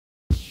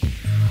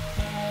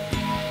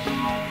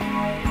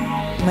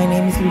My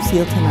name is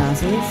Lucille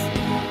Tenazas.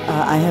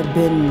 I have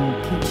been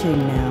teaching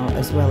now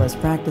as well as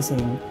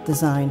practicing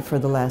design for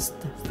the last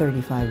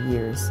 35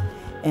 years.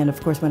 And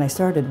of course, when I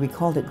started, we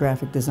called it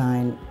graphic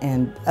design.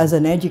 And as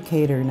an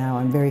educator now,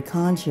 I'm very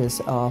conscious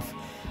of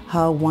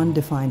how one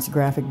defines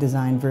graphic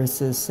design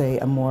versus, say,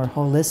 a more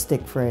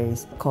holistic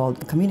phrase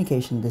called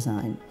communication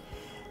design.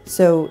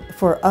 So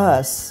for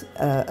us,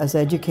 as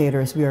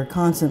educators, we are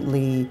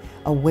constantly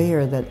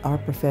aware that our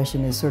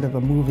profession is sort of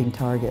a moving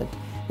target,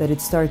 that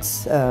it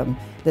starts,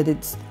 that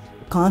it's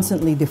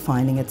constantly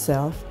defining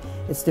itself.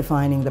 It's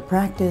defining the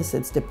practice,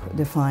 it's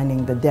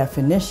defining the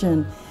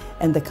definition,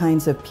 and the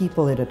kinds of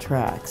people it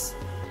attracts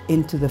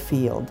into the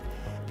field.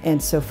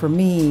 And so for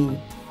me,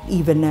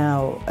 even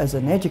now as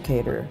an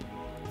educator,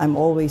 I'm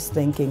always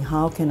thinking,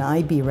 how can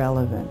I be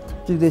relevant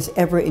to this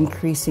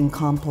ever-increasing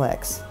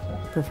complex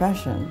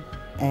profession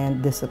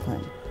and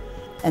discipline?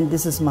 And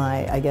this is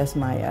my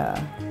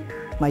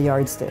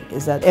yardstick,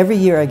 is that every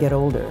year I get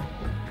older,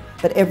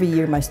 but every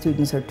year my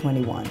students are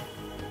 21.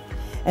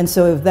 And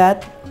so if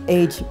that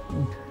age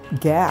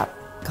gap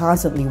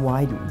constantly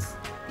widens,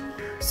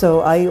 so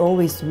I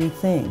always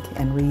rethink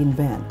and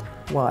reinvent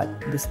what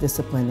this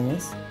discipline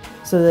is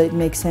so that it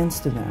makes sense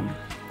to them.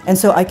 And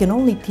so I can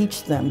only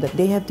teach them that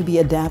they have to be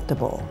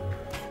adaptable,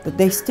 that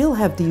they still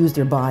have to use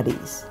their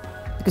bodies,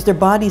 because their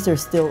bodies are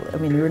still, I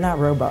mean, we're not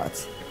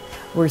robots.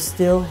 We're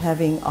still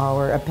having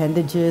our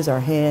appendages, our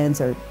hands,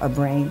 our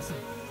brains,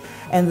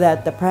 and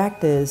that the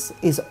practice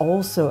is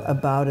also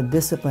about a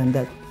discipline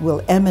that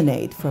will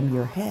emanate from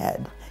your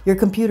head. Your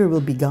computer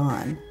will be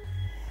gone.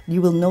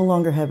 You will no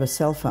longer have a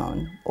cell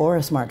phone or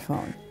a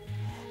smartphone.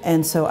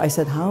 And so I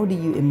said, how do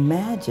you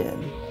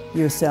imagine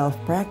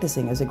yourself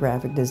practicing as a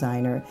graphic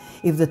designer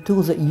if the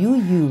tools that you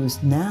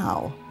use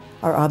now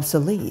are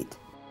obsolete?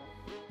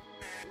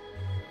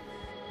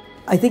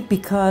 I think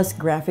because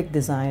graphic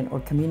design or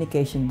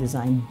communication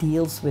design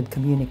deals with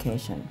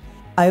communication,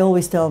 I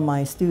always tell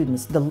my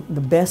students the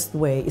best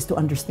way is to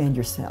understand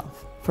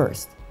yourself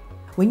first.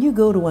 When you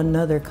go to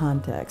another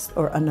context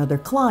or another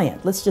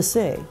client, let's just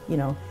say,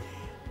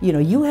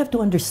 you have to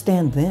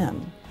understand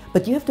them,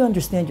 but you have to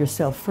understand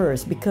yourself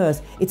first,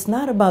 because it's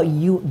not about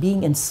you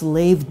being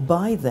enslaved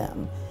by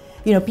them.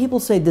 People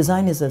say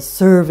design is a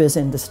service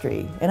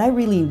industry, and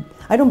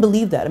I don't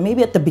believe that.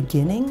 Maybe at the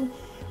beginning,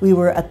 we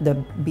were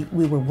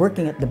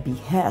working at the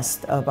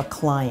behest of a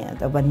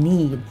client, of a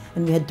need,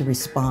 and we had to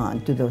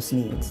respond to those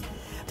needs.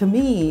 To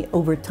me,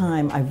 over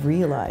time, I've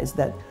realized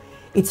that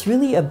it's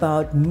really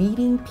about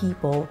meeting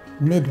people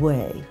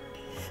midway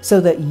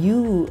so that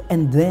you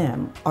and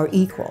them are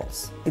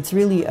equals. It's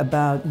really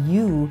about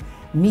you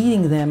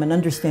meeting them and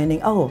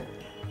understanding, oh,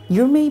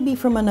 you're maybe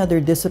from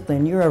another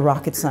discipline, you're a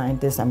rocket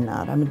scientist, I'm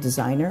not, I'm a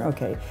designer,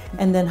 okay.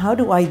 And then how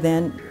do I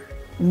then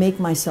make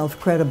myself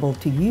credible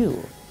to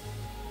you?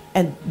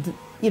 And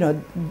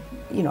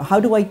how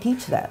do I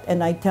teach that?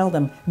 And I tell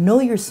them,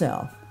 know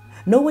yourself,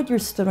 know what your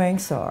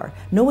strengths are,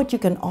 know what you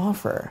can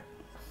offer.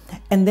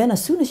 And then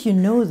as soon as you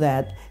know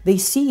that, they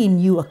see in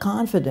you a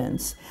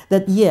confidence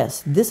that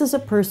yes, this is a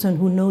person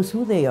who knows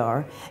who they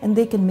are and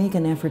they can make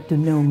an effort to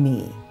know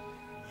me.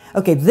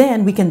 Okay,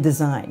 then we can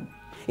design.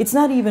 It's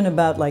not even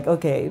about like,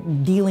 okay,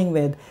 dealing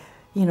with,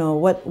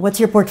 what's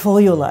your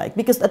portfolio like?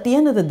 Because at the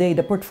end of the day,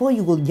 the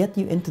portfolio will get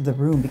you into the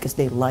room because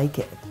they like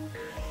it.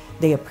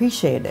 They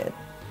appreciate it.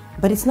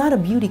 But it's not a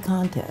beauty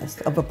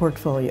contest of a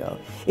portfolio.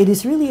 It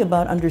is really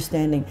about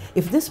understanding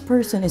if this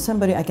person is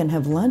somebody I can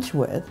have lunch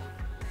with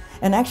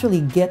and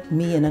actually get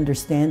me and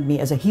understand me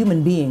as a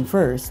human being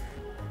first,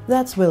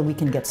 that's where we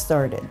can get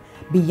started.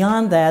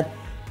 Beyond that,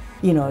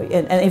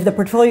 and if the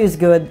portfolio is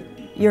good,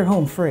 you're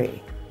home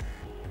free.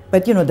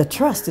 But the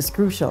trust is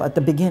crucial at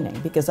the beginning,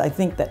 because I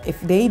think that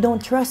if they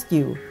don't trust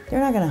you,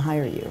 they're not going to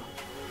hire you.